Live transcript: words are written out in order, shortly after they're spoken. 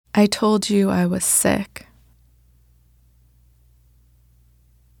I told you I was sick.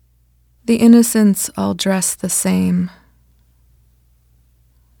 The innocents all dress the same.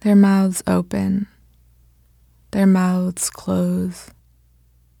 Their mouths open, their mouths close.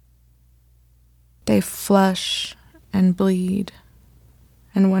 They flush and bleed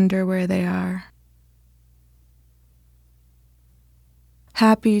and wonder where they are.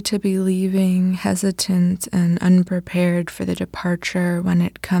 Happy to be leaving, hesitant and unprepared for the departure when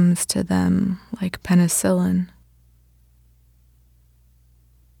it comes to them like penicillin.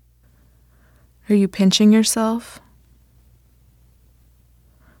 Are you pinching yourself?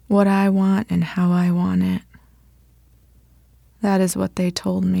 What I want and how I want it. That is what they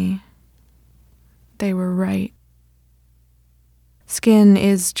told me. They were right. Skin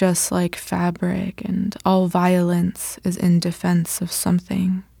is just like fabric, and all violence is in defense of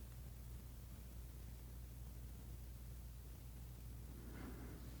something.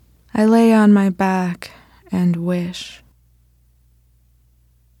 I lay on my back and wish.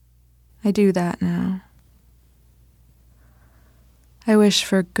 I do that now. I wish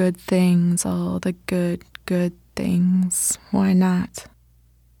for good things, all the good things. Why not?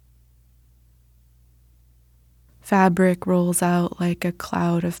 Fabric rolls out like a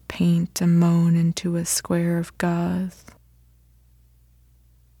cloud of paint to moan into a square of gauze.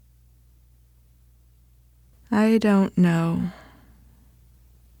 I don't know.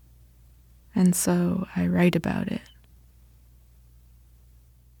 And so I write about it.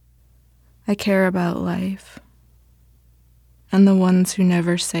 I care about life and the ones who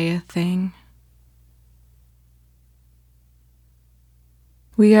never say a thing.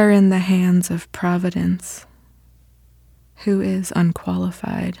 We are in the hands of Providence, who is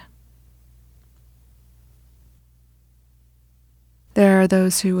unqualified. There are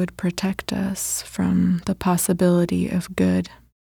those who would protect us from the possibility of good.